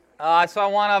So I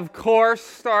want to, of course,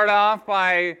 start off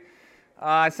by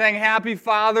saying Happy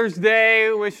Father's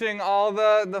Day, wishing all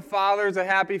the fathers a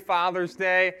Happy Father's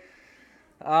Day.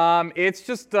 It's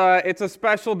a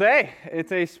special day.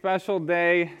 It's a special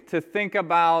day to think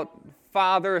about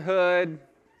fatherhood,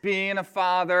 being a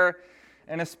father,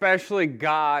 and especially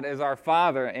God as our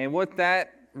Father, and what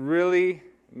that really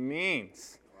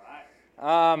means.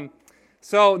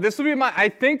 So this will be I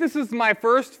think this is my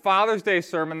first Father's Day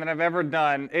sermon that I've ever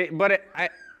done,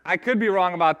 I could be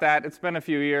wrong about that. It's been a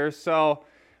few years,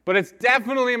 but it's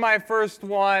definitely my first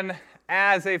one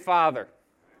as a father.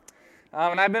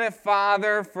 And I've been a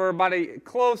father for about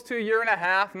close to a year and a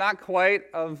half, not quite,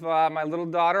 of my little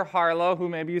daughter Harlow, who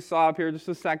maybe you saw up here just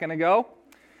a second ago.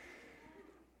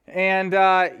 And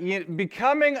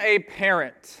becoming a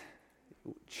parent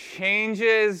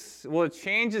changes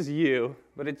you,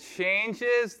 but it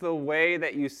changes the way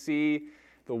that you see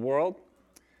the world,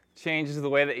 changes the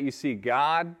way that you see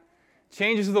God,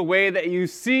 changes the way that you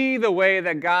see the way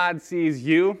that God sees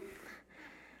you.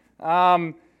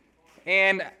 And,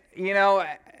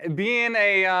 being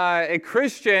a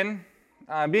Christian,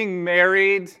 being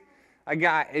married,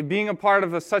 being a part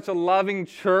of such a loving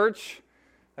church,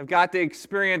 I've got to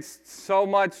experience so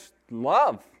much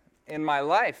love in my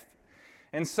life.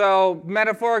 And so,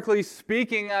 metaphorically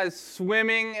speaking, I was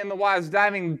swimming in the water, I was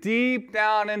diving deep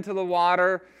down into the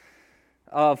water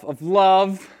of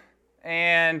love,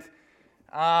 and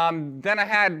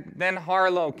then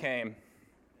Harlow came.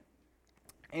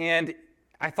 And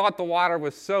I thought the water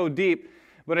was so deep,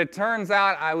 but it turns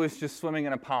out I was just swimming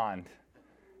in a pond.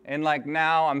 And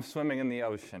now I'm swimming in the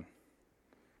ocean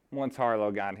once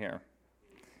Harlow got here.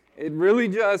 It really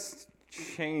just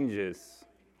changes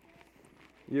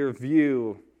your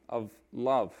view of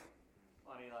love.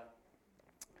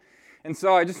 And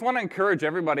so I just want to encourage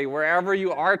everybody, wherever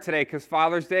you are today, because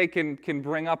Father's Day can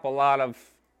bring up a lot of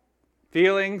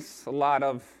feelings,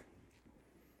 we'll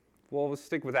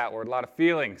stick with that word, a lot of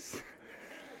feelings.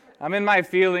 I'm in my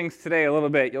feelings today a little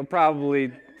bit. You'll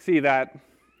probably see that.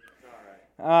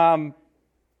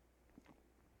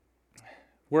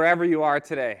 Wherever you are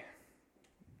today,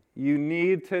 you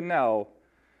need to know.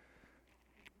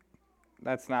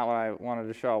 That's not what I wanted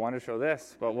to show. I wanted to show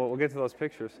this, but we'll get to those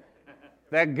pictures.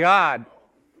 That God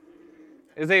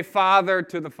is a father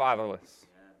to the fatherless.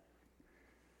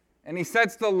 And he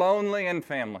sets the lonely in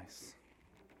families.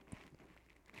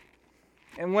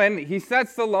 And when he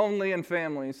sets the lonely in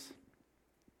families,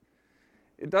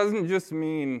 it doesn't just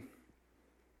mean,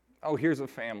 oh, here's a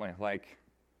family,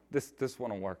 this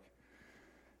won't work.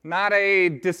 Not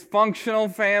a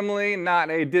dysfunctional family,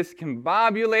 not a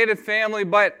discombobulated family,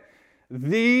 but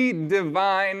the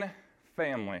divine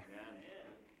family.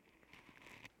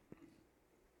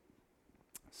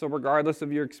 So regardless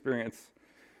of your experience,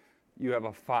 you have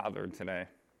a father today.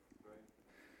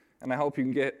 And I hope you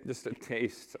can get just a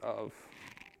taste of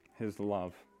his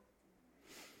love.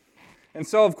 And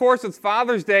so, of course, it's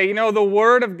Father's Day. The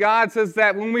Word of God says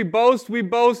that when we boast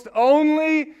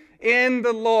only in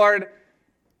the Lord,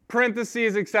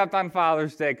 parentheses, except on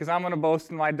Father's Day, because I'm going to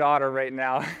boast in my daughter right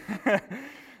now.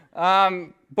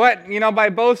 But, by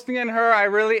boasting in her, I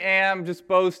really am just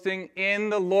boasting in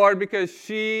the Lord because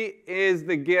she is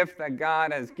the gift that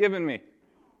God has given me.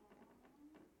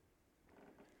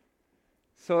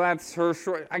 So that's her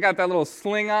short. I got that little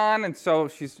sling on, and so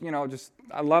she's,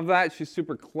 I love that. She's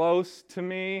super close to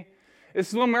me. This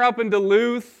is when we're up in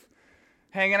Duluth,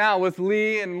 hanging out with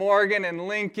Lee and Morgan and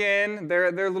Lincoln,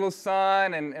 their little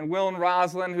son, and Will and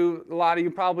Rosalind, who a lot of you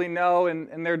probably know,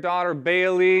 and their daughter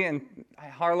Bailey, and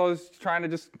Harlow's trying to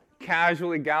just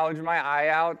casually gouge my eye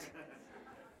out.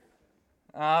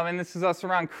 And this is us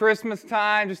around Christmas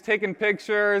time, just taking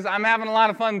pictures. I'm having a lot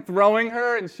of fun throwing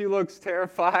her, and she looks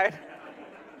terrified.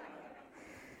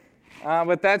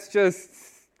 But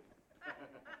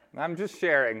I'm just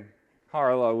sharing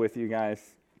Harlow with you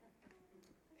guys.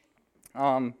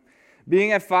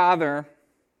 Being a father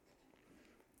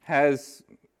has,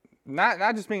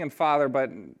 not just being a father, but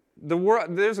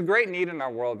there's a great need in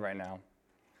our world right now.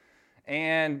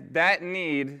 And that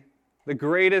need, the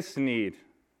greatest need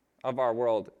of our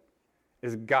world,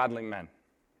 is godly men.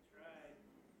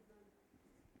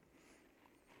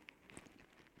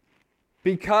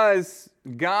 Because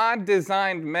God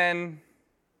designed men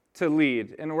to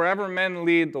lead, and wherever men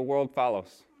lead, the world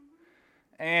follows.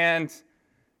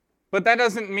 But that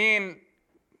doesn't mean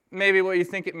maybe what you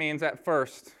think it means at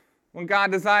first. When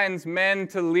God designs men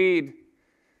to lead,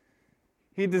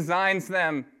 he designs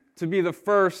them to be the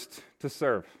first to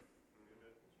serve.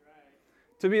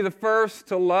 To be the first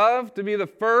to love, to be the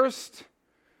first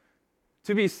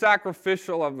to be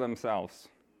sacrificial of themselves.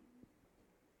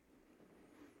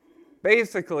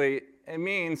 Basically, it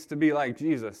means to be like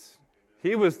Jesus.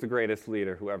 He was the greatest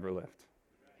leader who ever lived.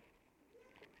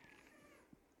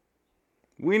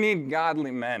 We need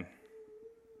godly men.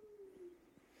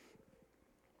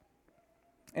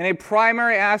 And a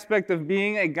primary aspect of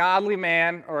being a godly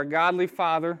man or a godly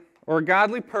father or a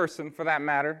godly person, for that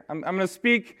matter, I'm going to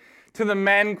speak to the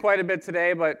men quite a bit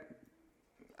today, but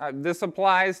this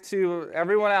applies to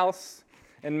everyone else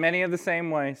in many of the same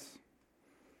ways.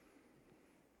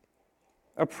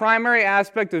 A primary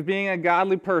aspect of being a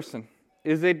godly person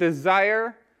is a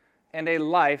desire and a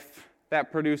life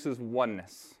that produces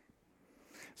oneness.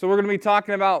 So we're going to be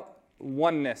talking about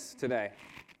oneness today.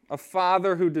 A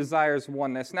father who desires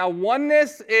oneness. Now,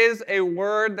 oneness is a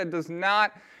word that does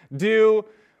not do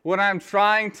what I'm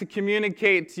trying to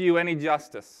communicate to you any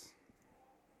justice.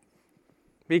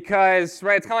 Because,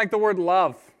 right, it's kind of like the word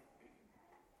love.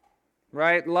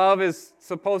 Right? Love is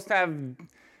supposed to have,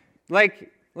 like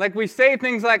we say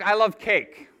things like, I love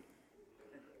cake.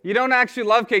 You don't actually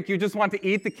love cake, you just want to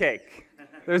eat the cake.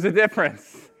 There's a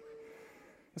difference.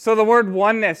 So the word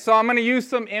oneness. So I'm going to use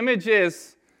some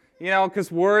images,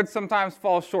 because words sometimes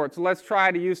fall short. So let's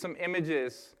try to use some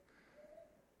images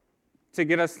to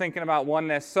get us thinking about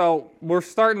oneness. So we're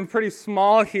starting pretty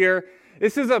small here.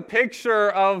 This is a picture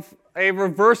of a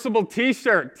reversible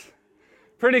t-shirt.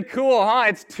 Pretty cool, huh?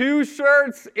 It's two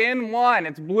shirts in one.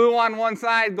 It's blue on one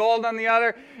side, gold on the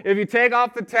other. If you take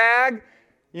off the tag,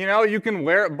 you can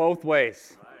wear it both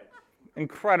ways.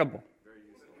 Incredible.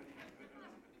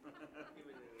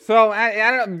 So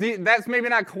I don't know, that's maybe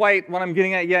not quite what I'm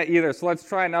getting at yet either. So let's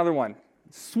try another one.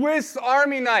 Swiss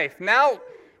Army knife. Now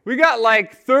we got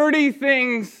like 30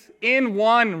 things in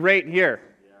one right here.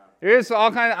 Here's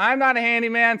all kinds. I'm not a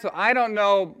handyman, so I don't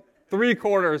know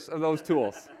 3/4 of those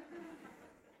tools.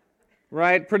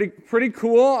 Right? Pretty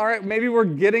cool. All right, maybe we're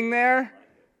getting there.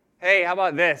 Hey, how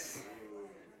about this?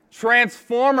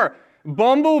 Transformer.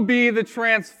 Bumblebee the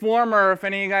Transformer, if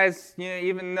any of you guys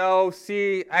even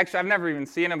see, actually I've never even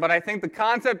seen it, but I think the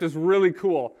concept is really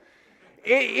cool.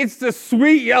 It's the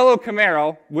sweet yellow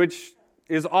Camaro, which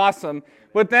is awesome,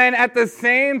 but then at the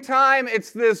same time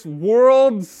it's this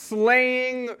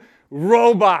world-slaying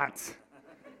robot.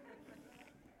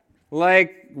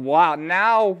 Like, wow,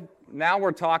 now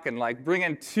we're talking, like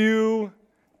bringing two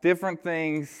different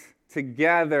things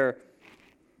together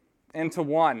into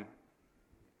one.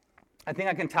 I think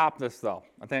I can top this, though.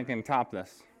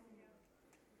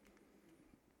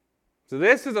 So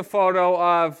this is a photo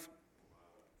of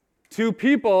two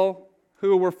people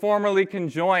who were formerly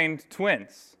conjoined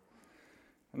twins.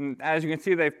 And as you can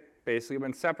see, they've basically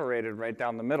been separated right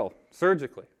down the middle,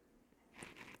 surgically.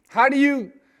 How do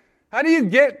you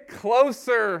get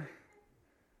closer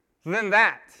than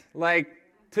that? Like,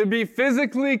 to be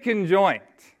physically conjoined.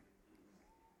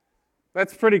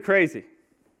 That's pretty crazy.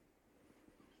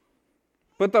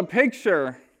 But the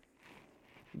picture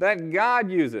that God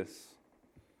uses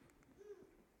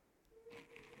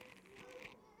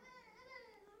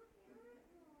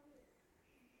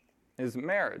is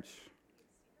marriage.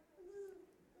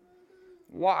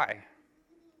 Why?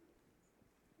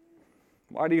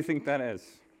 Why do you think that is?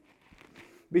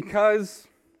 Because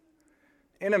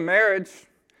in a marriage,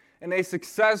 in a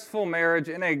successful marriage,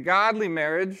 in a godly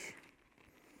marriage,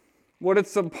 what it's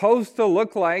supposed to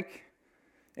look like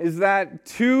is that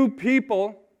two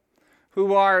people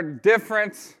who are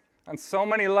different on so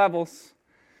many levels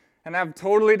and have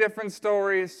totally different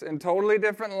stories and totally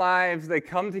different lives, they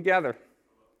come together.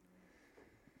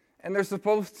 And they're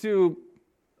supposed to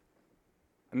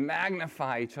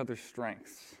magnify each other's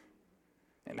strengths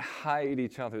and hide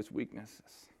each other's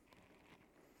weaknesses.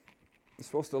 They're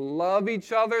supposed to love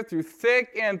each other through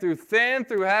thick and through thin,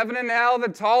 through heaven and hell, the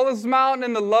tallest mountain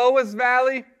and the lowest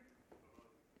valley.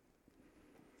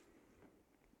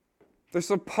 They're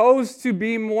supposed to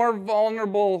be more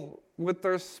vulnerable with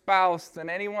their spouse than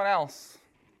anyone else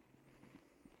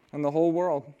in the whole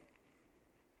world.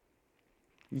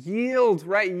 Yield,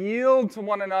 right? Yield to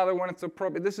one another when it's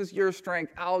appropriate. This is your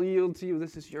strength. I'll yield to you.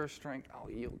 This is your strength.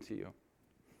 I'll yield to you.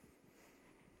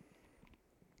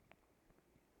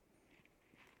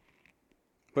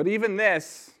 But even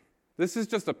this is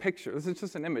just a picture. This is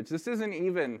just an image. This isn't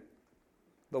even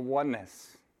the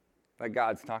oneness that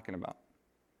God's talking about.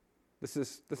 This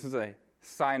is a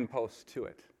signpost to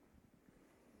it.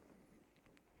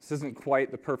 This isn't quite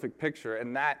the perfect picture,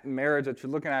 and that marriage that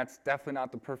you're looking at is definitely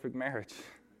not the perfect marriage.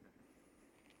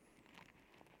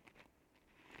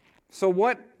 So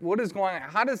what is going on?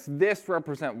 How does this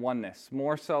represent oneness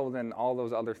more so than all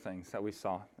those other things that we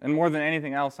saw, and more than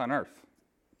anything else on earth?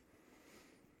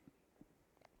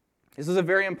 This is a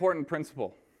very important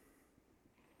principle.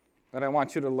 that I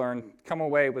want you to learn, come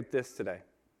away with this today.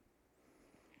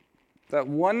 That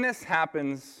oneness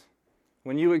happens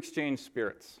when you exchange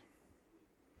spirits.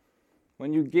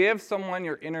 When you give someone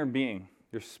your inner being,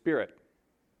 your spirit,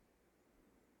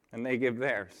 and they give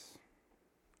theirs.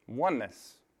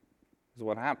 Oneness is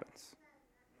what happens.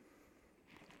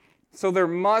 So there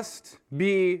must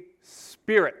be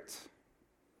spirit.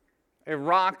 A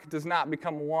rock does not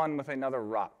become one with another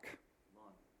rock.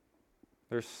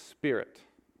 There's spirit.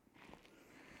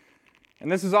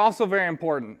 And this is also very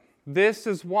important. This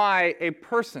is why a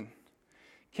person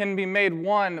can be made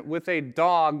one with a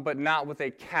dog but not with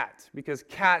a cat, because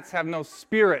cats have no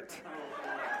spirit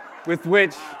with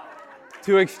which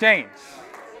to exchange.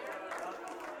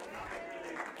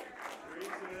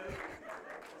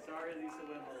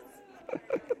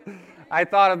 I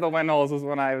thought of the Wendolls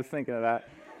when I was thinking of that.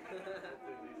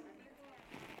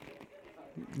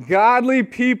 Godly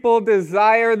people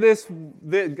desire this.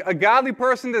 A godly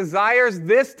person desires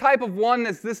this type of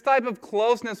oneness, this type of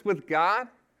closeness with God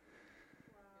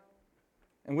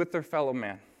and with their fellow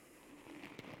man.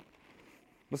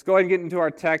 Let's go ahead and get into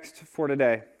our text for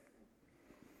today.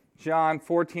 John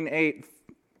 14:8.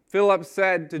 Philip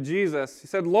said to Jesus, he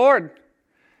said, "Lord,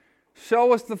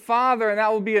 show us the Father, and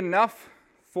that will be enough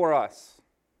for us."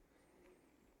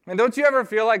 And don't you ever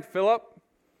feel like Philip?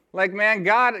 Like, man,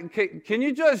 God, can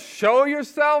you just show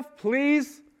yourself,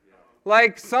 please?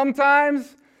 Like,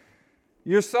 sometimes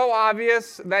you're so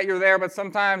obvious that you're there, but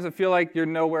sometimes I feel like you're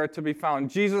nowhere to be found.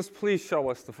 Jesus, please show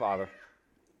us the Father.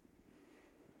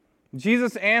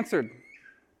 Jesus answered,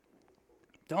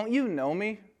 "Don't you know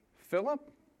me, Philip?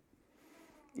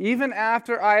 Even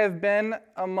after I have been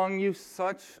among you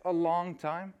such a long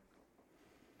time?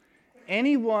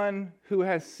 Anyone who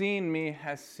has seen me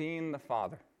has seen the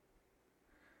Father.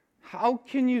 How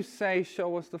can you say,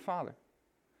 'Show us the Father'?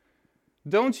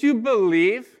 Don't you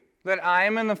believe that I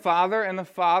am in the Father and the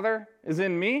Father is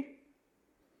in me?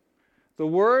 The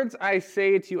words I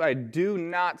say to you, I do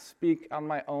not speak on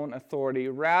my own authority.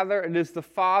 Rather, it is the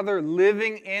Father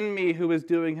living in me who is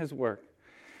doing his work.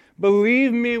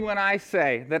 Believe me when I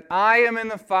say that I am in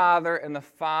the Father and the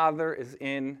Father is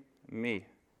in me.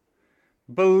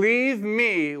 Believe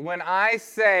me when I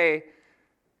say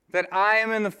that I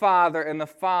am in the Father and the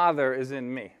Father is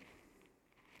in me."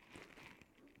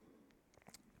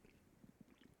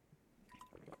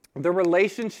 The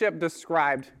relationship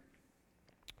described,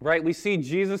 right? We see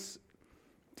Jesus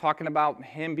talking about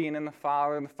him being in the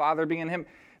Father and the Father being in him.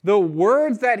 The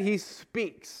words that he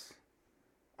speaks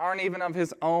aren't even of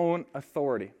his own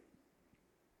authority.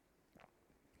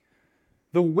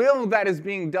 The will that is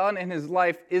being done in his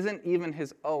life isn't even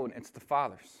his own, it's the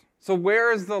Father's. So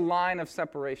where is the line of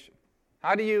separation?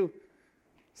 How do you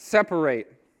separate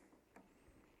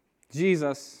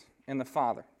Jesus and the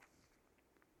Father?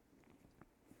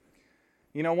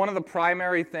 You know, one of the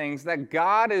primary things that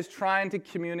God is trying to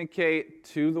communicate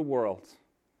to the world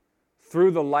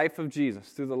through the life of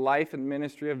Jesus, through the life and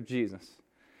ministry of Jesus,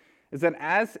 is that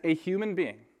as a human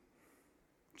being,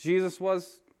 Jesus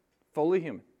was fully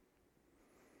human.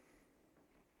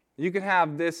 You can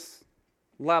have this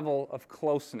level of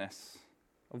closeness,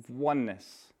 of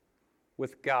oneness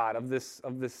with God, of this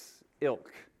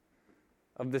ilk,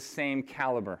 of the same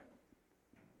caliber.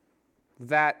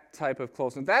 That type of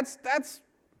closeness.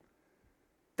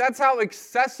 That's how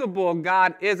accessible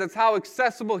God is. That's how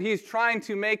accessible he's trying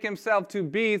to make himself to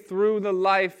be through the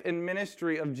life and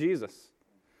ministry of Jesus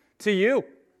to you.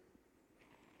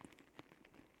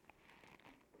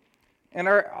 And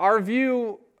our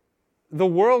view, the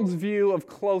world's view of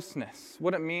closeness,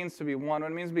 what it means to be one,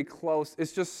 what it means to be close,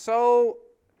 is just so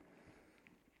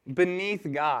beneath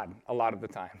God a lot of the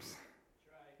times.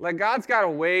 Like, God's got a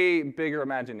way bigger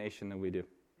imagination than we do.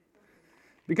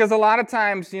 Because a lot of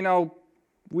times, you know,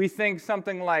 we think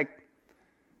something like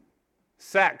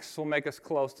sex will make us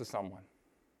close to someone.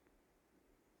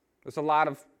 There's a lot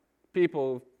of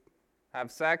people who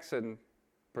have sex and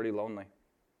pretty lonely.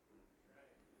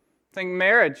 Think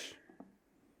marriage.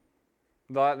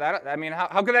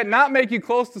 How could that not make you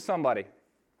close to somebody?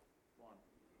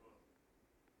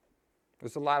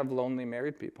 There's a lot of lonely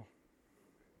married people.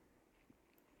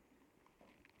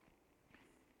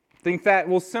 Think that,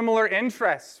 well, similar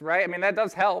interests, right? I mean, that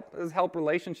does help. It does help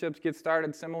relationships get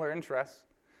started, similar interests.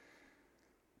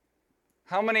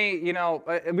 How many, you know,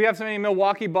 we have so many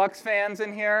Milwaukee Bucks fans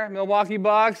in here. Milwaukee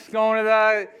Bucks going to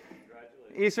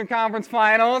the Eastern Conference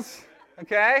Finals,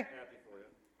 okay?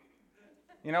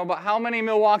 You know, but how many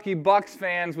Milwaukee Bucks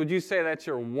fans would you say that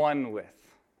you're one with?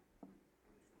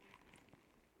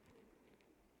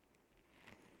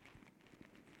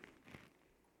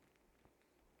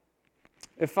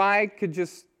 If I could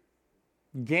just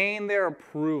gain their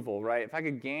approval, right? If I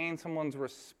could gain someone's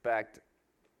respect,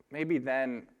 maybe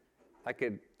then I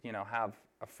could, have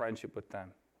a friendship with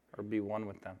them or be one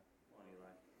with them.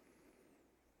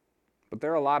 But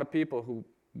there are a lot of people who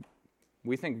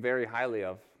we think very highly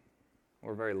of who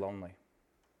are very lonely.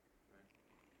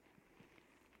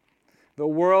 The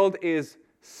world is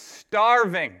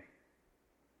starving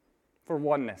for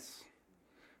oneness,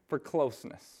 for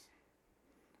closeness.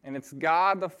 And it's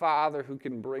God the Father who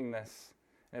can bring this.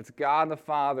 And it's God the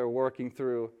Father working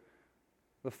through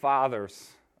the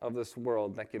fathers of this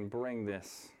world that can bring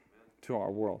this to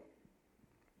our world.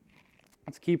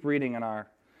 Let's keep reading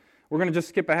we're going to just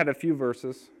skip ahead a few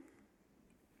verses.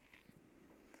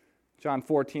 John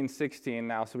 14:16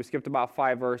 now, so we skipped about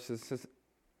 5 verses.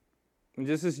 And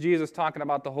this is Jesus talking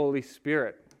about the Holy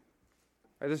Spirit.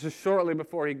 Right, this is shortly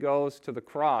before he goes to the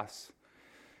cross.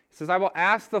 He says, I will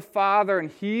ask the Father,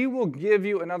 and he will give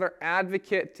you another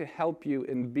advocate to help you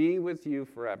and be with you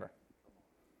forever.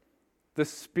 The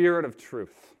Spirit of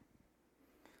truth.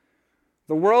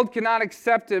 The world cannot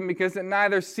accept him because it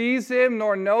neither sees him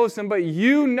nor knows him, but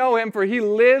you know him, for he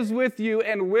lives with you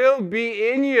and will be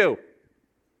in you.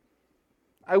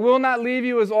 I will not leave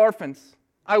you as orphans.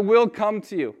 I will come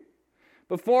to you.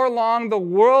 Before long, the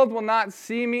world will not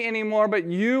see me anymore, but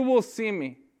you will see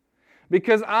me.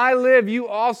 Because I live, you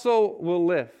also will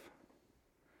live.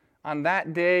 On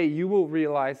that day, you will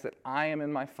realize that I am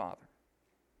in my Father.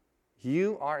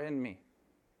 You are in me,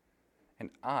 and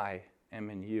I am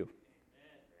in you.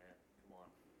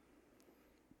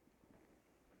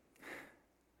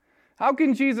 How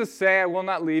can Jesus say, I will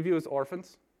not leave you as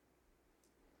orphans?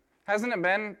 Hasn't it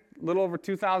been a little over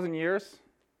 2,000 years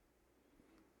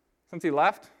since he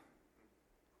left?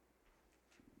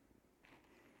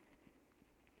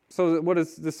 So what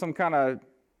is this, some kind of,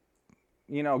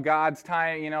 God's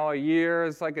time, a year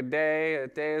is like a day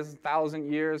is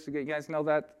 1,000 years. You guys know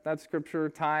that scripture,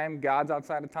 time, God's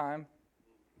outside of time.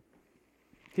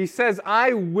 He says,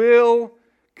 I will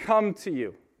come to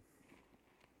you.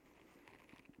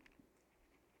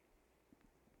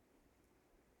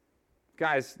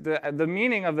 Guys, the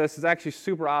meaning of this is actually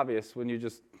super obvious when you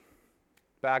just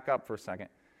back up for a second.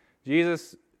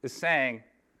 Jesus is saying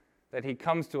that he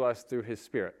comes to us through his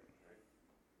Spirit.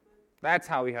 That's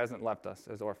how he hasn't left us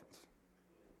as orphans.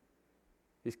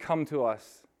 He's come to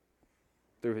us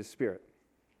through his Spirit,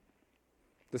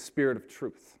 the Spirit of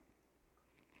truth.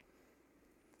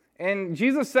 And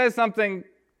Jesus says something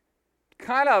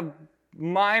kind of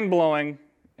mind-blowing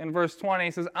in verse 20.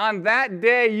 He says, on that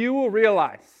day you will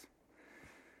realize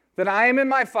that I am in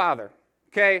my Father.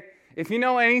 Okay? If you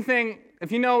know anything,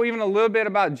 if you know even a little bit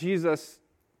about Jesus,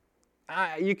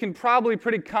 you can probably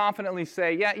pretty confidently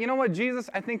say, yeah, you know what, Jesus,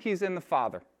 I think he's in the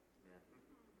Father.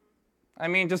 I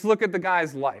mean, just look at the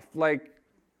guy's life. Like,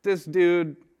 this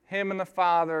dude, him and the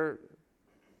Father,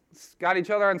 got each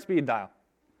other on speed dial.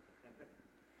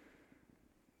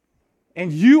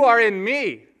 And you are in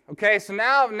me. Okay, so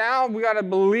now we got to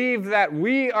believe that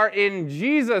we are in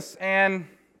Jesus, and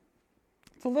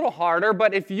it's a little harder,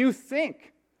 but if you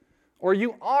think, or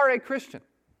you are a Christian,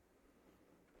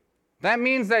 that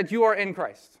means that you are in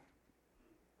Christ.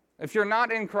 If you're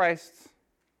not in Christ,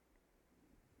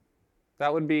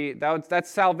 that's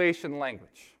salvation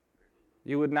language.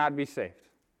 You would not be saved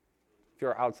if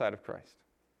you're outside of Christ.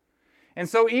 And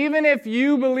so even if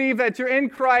you believe that you're in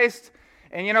Christ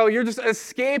and you're just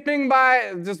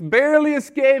just barely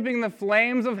escaping the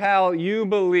flames of hell, you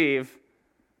believe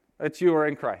that you are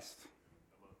in Christ.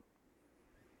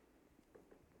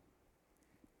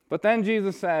 But then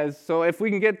Jesus says, so if we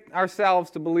can get ourselves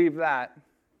to believe that,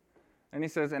 and he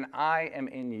says, and I am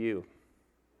in you.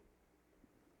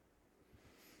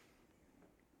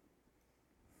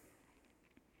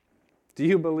 Do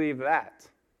you believe that?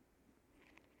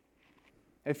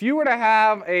 If you were to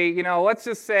have let's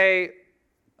just say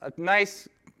a nice,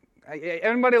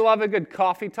 everybody love a good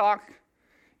coffee talk?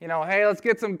 Hey, let's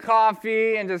get some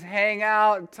coffee and just hang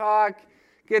out, talk,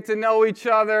 get to know each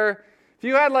other. If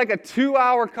you had like a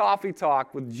 2-hour coffee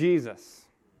talk with Jesus,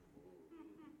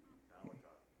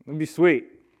 it'd be sweet.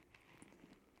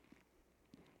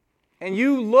 And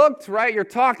you looked, right, you're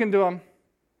talking to him.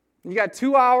 You got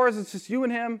 2 hours, it's just you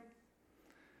and him.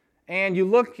 And you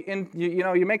look and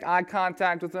you make eye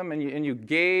contact with him and you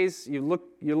gaze, you're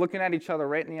looking at each other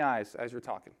right in the eyes as you're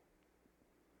talking.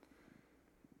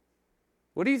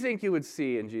 What do you think you would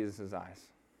see in Jesus' eyes?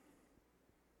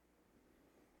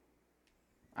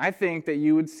 I think that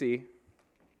you would see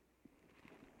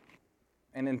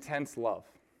an intense love,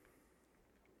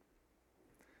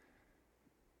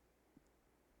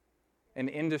 an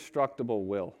indestructible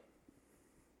will.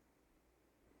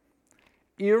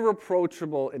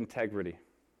 irreproachable integrity,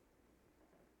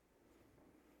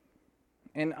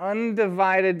 an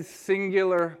undivided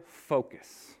singular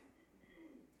focus.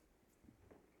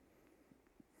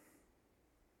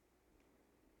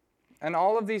 And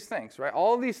all of these things, right?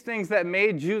 All of these things that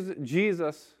made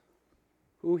Jesus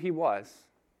who he was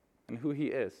and who he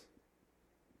is.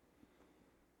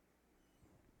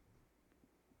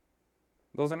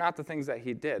 Those are not the things that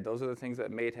he did. Those are the things that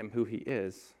made him who he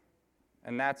is.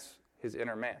 And that's his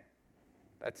inner man.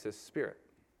 That's his spirit.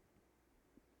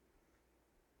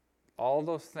 All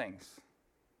those things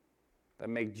that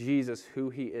make Jesus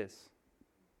who he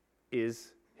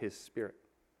is his spirit.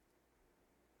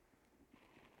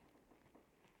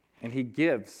 And he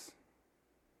gives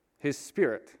his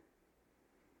spirit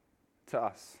to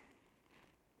us.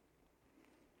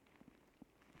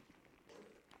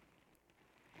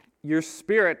 Your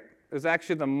spirit is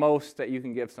actually the most that you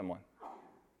can give someone.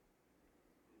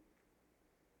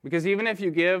 Because even if you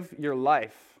give your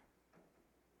life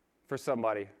for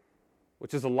somebody,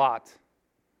 which is a lot,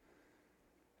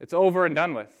 it's over and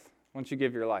done with once you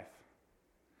give your life.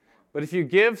 But if you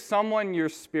give someone your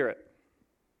spirit,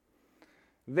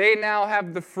 they now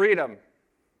have the freedom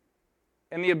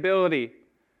and the ability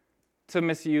to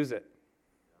misuse it,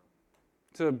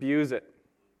 to abuse it,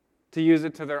 to use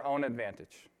it to their own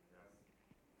advantage.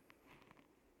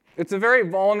 It's a very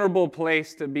vulnerable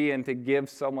place to be in, to give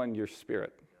someone your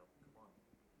spirit.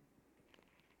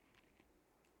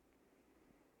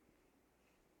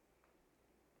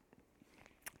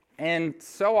 And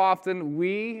so often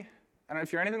we, I don't know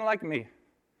if you're anything like me,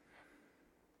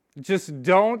 just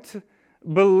don't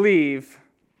believe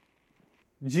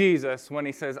Jesus when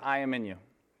he says, I am in you.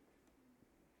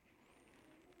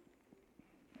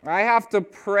 I have to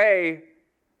pray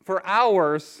for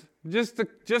hours just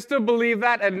to believe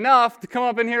that enough to come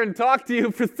up in here and talk to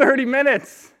you for 30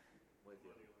 minutes.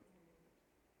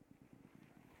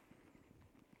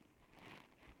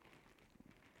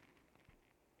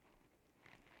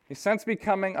 Since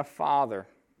becoming a father,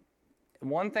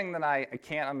 one thing that I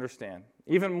can't understand,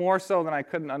 even more so than I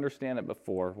couldn't understand it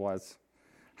before, was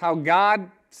how God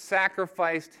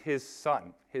sacrificed his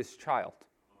son, his child.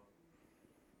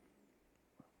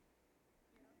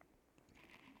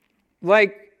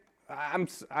 Like, I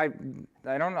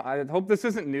don't know, I hope this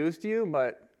isn't news to you,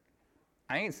 but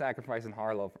I ain't sacrificing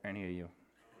Harlow for any of you.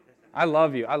 I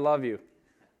love you.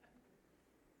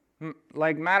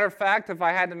 Like, matter of fact, if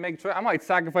I had to make a choice, I might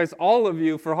sacrifice all of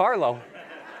you for Harlow.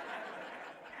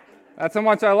 That's how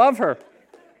much I love her.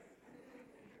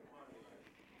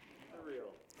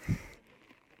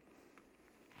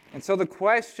 And so the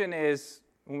question is,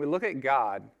 when we look at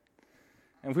God,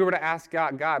 and if we were to ask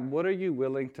God, what are you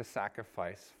willing to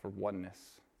sacrifice for oneness,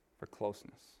 for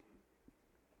closeness?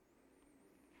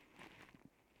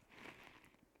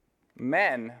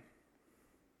 Men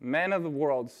of the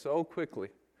world so quickly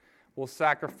will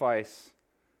sacrifice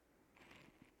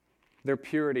their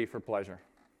purity for pleasure.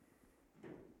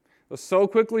 They'll so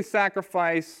quickly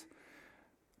sacrifice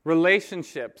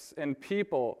relationships and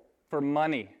people for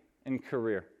money and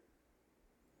career.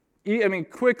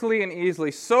 Quickly and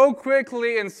easily, so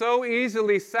quickly and so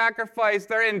easily sacrifice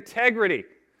their integrity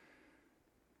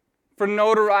for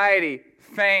notoriety,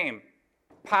 fame,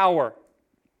 power.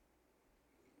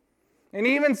 And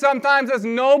even sometimes, as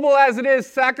noble as it is,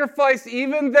 sacrifice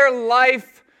even their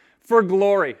life for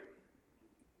glory.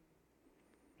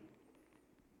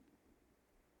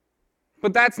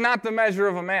 But that's not the measure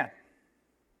of a man.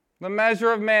 The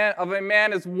measure of a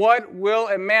man is, what will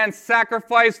a man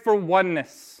sacrifice for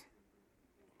oneness?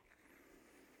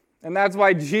 And that's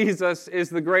why Jesus is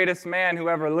the greatest man who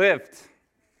ever lived.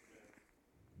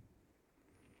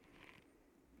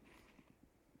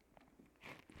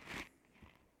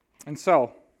 And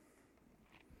so,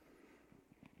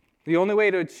 the only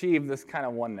way to achieve this kind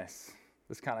of oneness,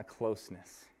 this kind of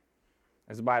closeness,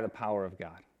 is by the power of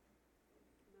God.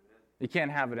 You can't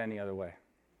have it any other way.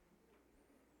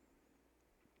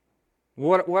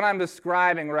 What I'm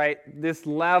describing, right, this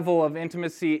level of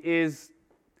intimacy is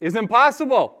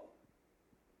impossible.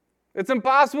 It's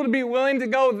impossible to be willing to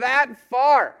go that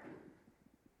far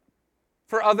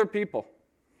for other people.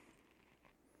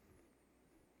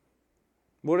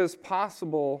 What is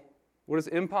impossible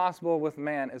with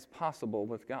man is possible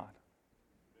with God.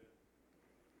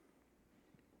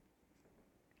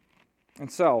 And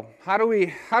so,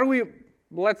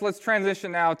 let's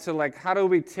transition now to how do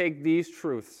we take these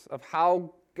truths of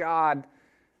how God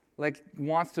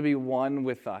wants to be one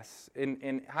with us,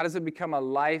 and how does it become a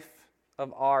life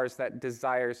of ours that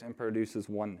desires and produces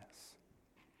oneness?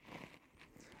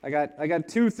 I got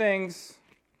two things.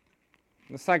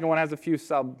 The second one has a few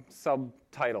sub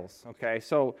titles, okay?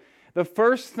 So the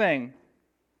first thing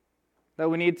that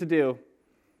we need to do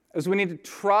is we need to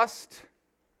trust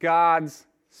God's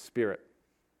Spirit.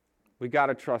 We got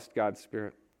to trust God's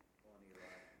Spirit.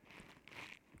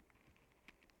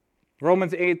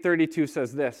 Romans 8:32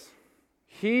 says this,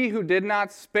 "He who did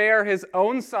not spare his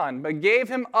own son, but gave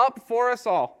him up for us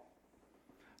all,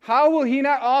 how will he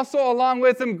not also along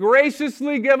with him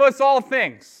graciously give us all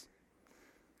things?"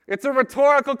 It's a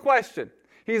rhetorical question.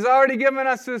 He's already given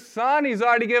us his son. He's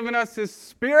already given us his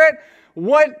Spirit.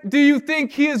 What do you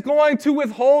think he is going to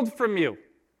withhold from you?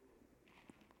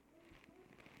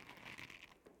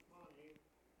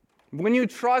 When you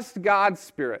trust God's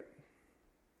Spirit,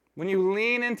 when you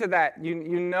lean into that, you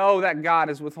know that God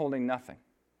is withholding nothing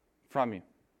from you.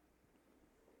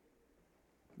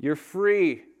 You're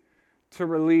free to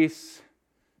release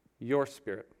your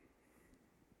spirit.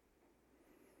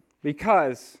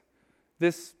 Because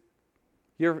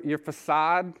your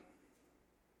facade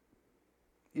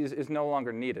is no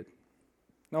longer needed,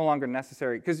 no longer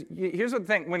necessary. Because here's the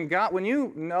thing, when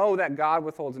you know that God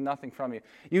withholds nothing from you,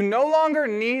 you no longer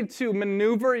need to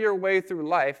maneuver your way through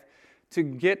life to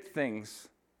get things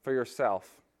for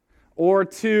yourself or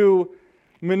to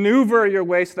maneuver your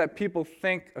way so that people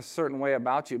think a certain way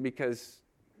about you, because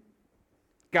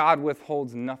God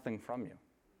withholds nothing from you.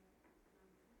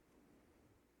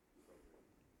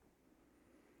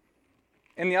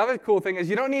 And the other cool thing is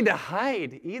you don't need to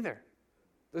hide either.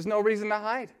 There's no reason to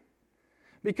hide.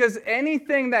 Because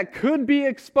anything that could be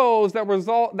exposed that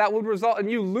would result in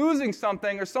you losing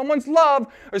something or someone's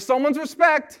love or someone's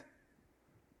respect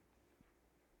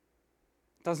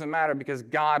doesn't matter, because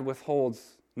God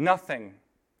withholds nothing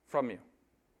from you.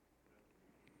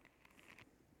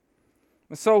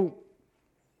 And so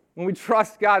when we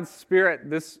trust God's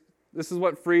Spirit, this is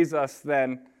what frees us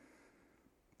then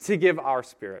to give our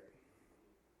spirit.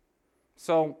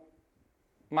 So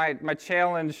my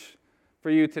challenge for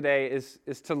you today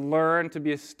is to learn to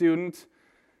be a student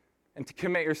and to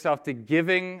commit yourself to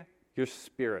giving your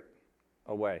spirit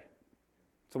away.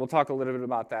 So we'll talk a little bit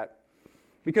about that.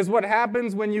 Because what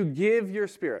happens when you give your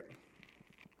spirit?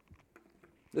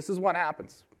 This is what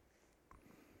happens.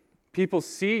 People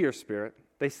see your spirit.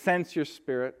 They sense your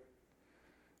spirit.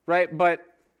 Right? But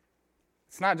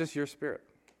it's not just your spirit.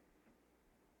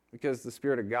 Because the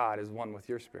Spirit of God is one with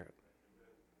your spirit.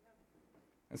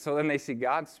 And so then they see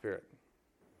God's Spirit.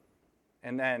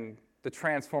 And then the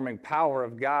transforming power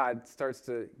of God starts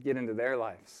to get into their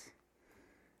lives.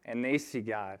 And they see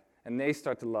God. And they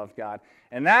start to love God.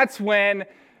 And that's when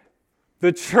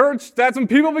that's when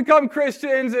people become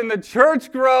Christians and the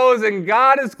church grows and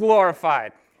God is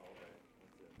glorified.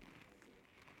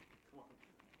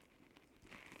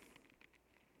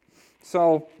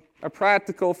 So, a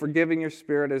practical for giving your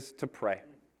spirit is to pray.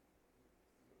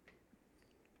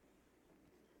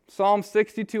 Psalm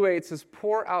 62:8 says,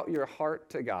 "Pour out your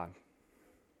heart to God."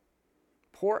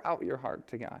 Pour out your heart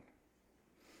to God.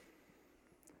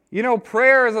 You know,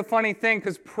 prayer is a funny thing,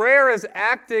 because prayer is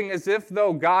acting as if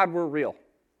though God were real.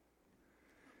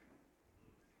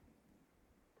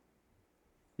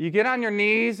 You get on your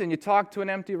knees and you talk to an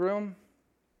empty room.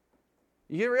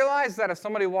 You realize that if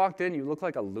somebody walked in, you look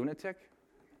like a lunatic?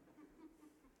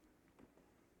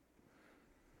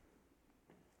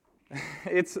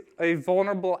 It's a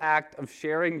vulnerable act of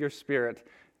sharing your spirit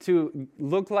to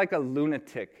look like a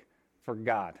lunatic for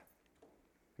God.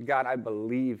 God, I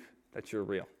believe that you're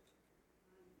real.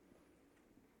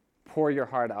 Pour your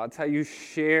heart out. It's how you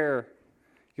share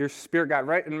your spirit, God,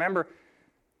 right? And remember,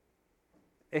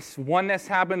 oneness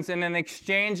happens in an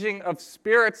exchanging of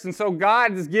spirits, and so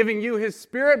God is giving you his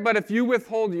spirit, but if you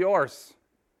withhold yours,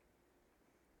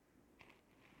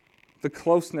 the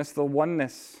closeness, the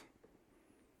oneness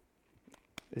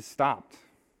is stopped.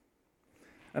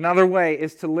 Another way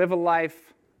is to live a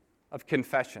life of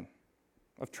confession,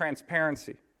 of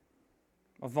transparency,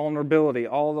 of vulnerability,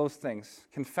 all those things.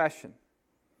 Confession.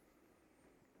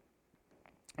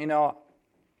 You know,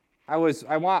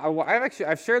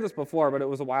 I've shared this before, but it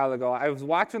was a while ago. I was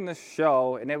watching this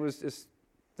show, and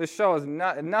this show has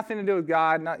nothing to do with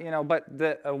God,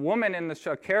 but a woman in the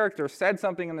show, character, said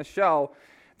something in the show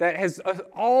that has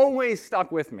always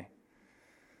stuck with me.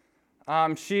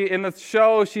 In the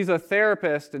show, she's a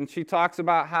therapist, and she talks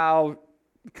about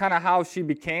how she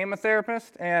became a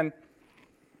therapist, and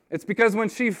it's because when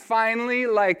she finally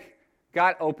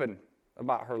got open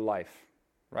about her life,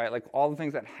 right? Like all the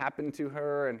things that happened to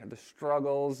her and the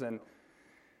struggles, and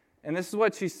this is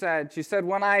what she said. She said,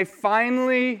 "When I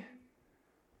finally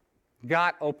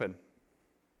got open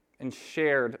and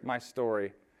shared my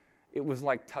story, it was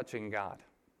like touching God."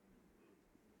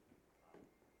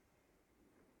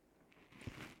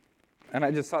 And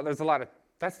I just thought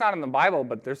that's not in the Bible,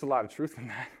 but there's a lot of truth in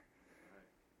that.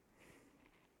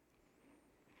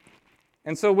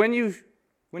 And so when you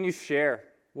share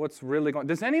what's really going,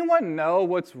 does anyone know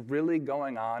what's really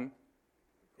going on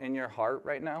in your heart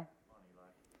right now?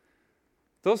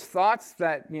 Those thoughts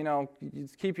that,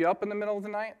 keep you up in the middle of the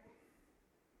night?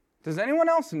 Does anyone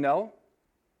else know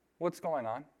what's going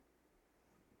on?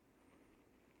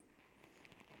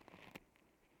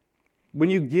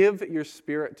 When you give your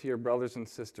spirit to your brothers and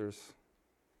sisters,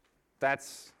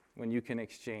 that's when you can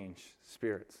exchange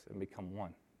spirits and become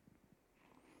one.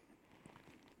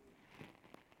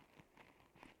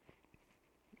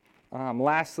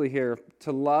 Lastly here,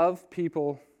 to love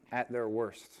people at their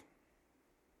worst.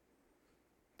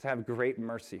 To have great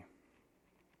mercy.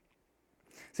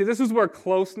 See, this is where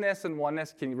closeness and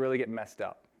oneness can really get messed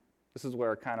up. This is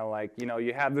where kind of like,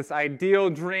 you have this ideal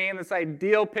dream, this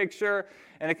ideal picture,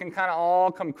 and it can kind of all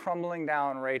come crumbling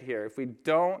down right here if we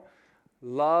don't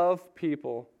love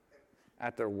people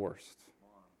at their worst.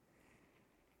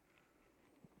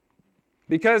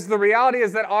 Because the reality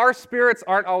is that our spirits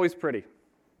aren't always pretty.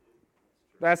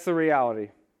 That's the reality.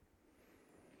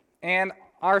 And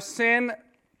our sin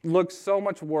looks so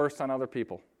much worse on other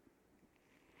people.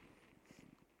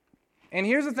 And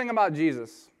here's the thing about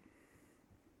Jesus.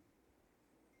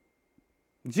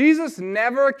 Jesus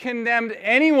never condemned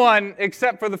anyone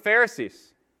except for the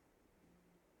Pharisees.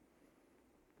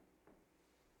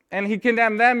 And he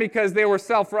condemned them because they were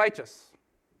self-righteous.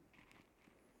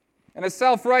 And a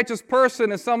self-righteous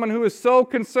person is someone who is so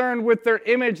concerned with their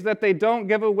image that they don't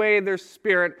give away their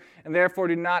spirit and therefore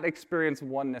do not experience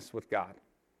oneness with God.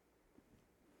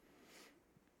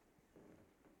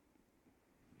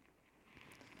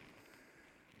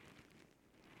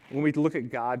 When we look at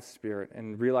God's Spirit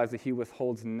and realize that He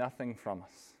withholds nothing from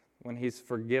us, when He's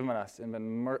forgiven us and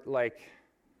been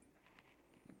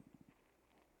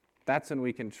that's when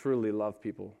we can truly love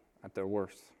people at their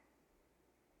worst.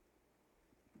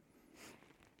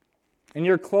 In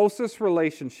your closest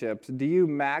relationships, do you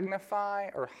magnify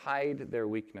or hide their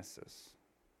weaknesses?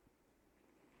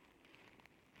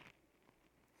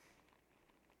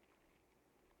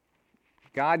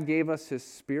 God gave us His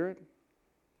Spirit.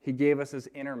 He gave us His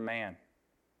inner man.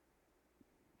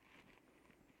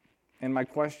 And my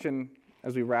question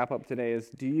as we wrap up today is,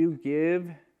 do you give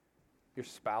your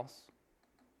spouse?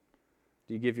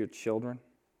 Do you give your children?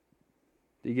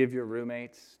 Do you give your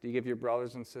roommates? Do you give your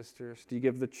brothers and sisters? Do you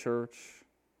give the church?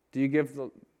 Do you give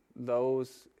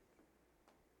those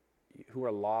who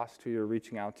are lost, who you're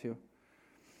reaching out to?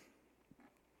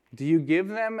 Do you give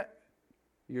them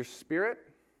your spirit?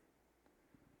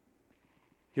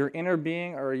 Your inner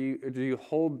being, or do you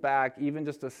hold back even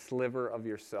just a sliver of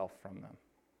yourself from them?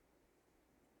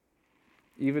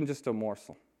 Even just a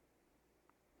morsel.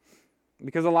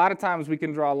 Because a lot of times we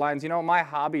can draw lines. My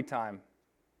hobby time,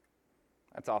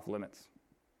 that's off limits.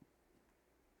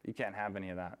 You can't have any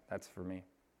of that. That's for me.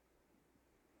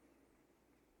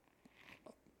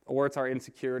 Or it's our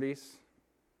insecurities.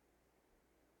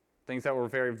 Things that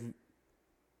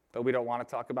we don't want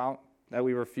to talk about, that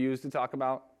we refuse to talk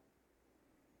about.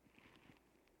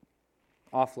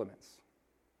 Off limits.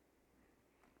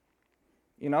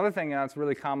 Another thing that's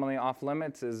really commonly off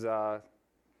limits is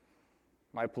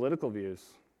my political views.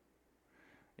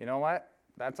 You know what?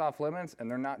 That's off limits, and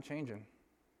they're not changing.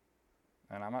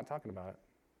 And I'm not talking about it.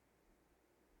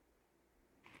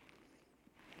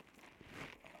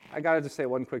 I got to just say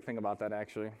one quick thing about that,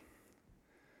 actually.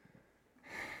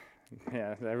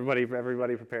 Yeah, everybody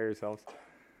prepare yourselves.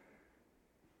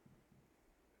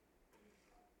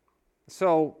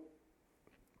 So,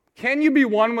 can you be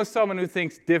one with someone who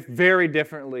thinks very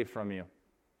differently from you?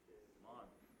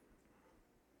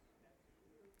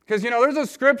 Because, there's a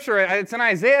scripture, it's in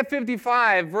Isaiah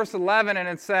 55, verse 11, and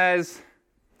it says,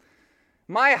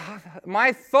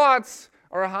 My thoughts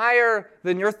are higher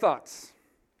than your thoughts,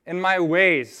 and my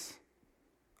ways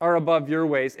are above your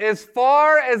ways. As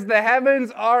far as the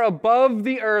heavens are above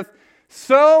the earth,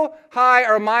 so high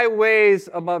are my ways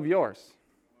above yours.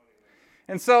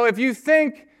 And so if you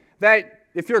think that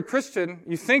if you're a Christian,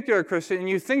 you think you're a Christian, and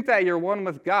you think that you're one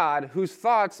with God, whose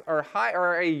thoughts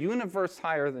are a universe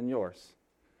higher than yours,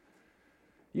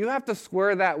 you have to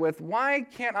square that with, why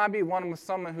can't I be one with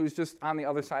someone who's just on the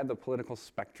other side of the political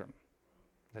spectrum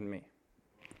than me?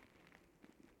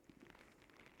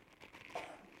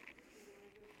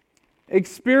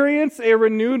 Experience a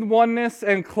renewed oneness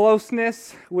and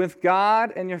closeness with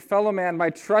God and your fellow man by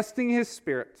trusting His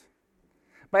Spirit,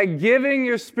 by giving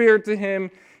your spirit to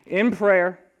Him in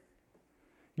prayer,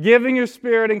 giving your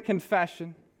spirit in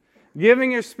confession, giving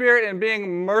your spirit in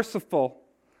being merciful,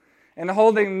 and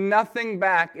holding nothing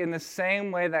back in the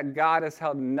same way that God has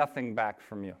held nothing back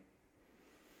from you.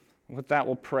 With that,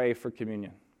 we'll pray for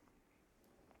communion.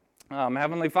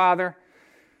 Heavenly Father,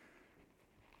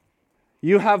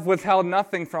 you have withheld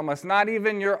nothing from us, not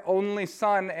even your only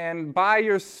Son, and by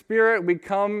your Spirit we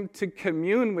come to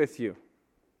commune with you.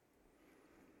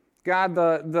 God,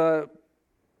 the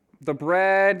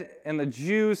bread and the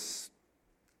juice,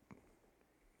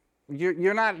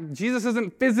 you're not, Jesus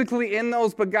isn't physically in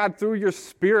those, but God, through your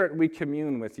Spirit we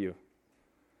commune with you.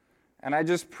 And I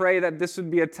just pray that this would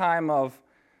be a time of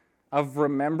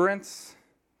remembrance,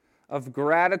 of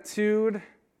gratitude,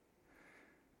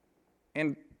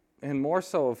 and more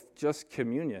so of just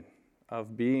communion,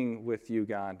 of being with you,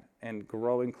 God, and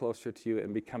growing closer to you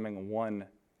and becoming one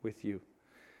with you.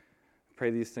 I pray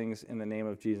these things in the name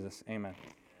of Jesus. Amen.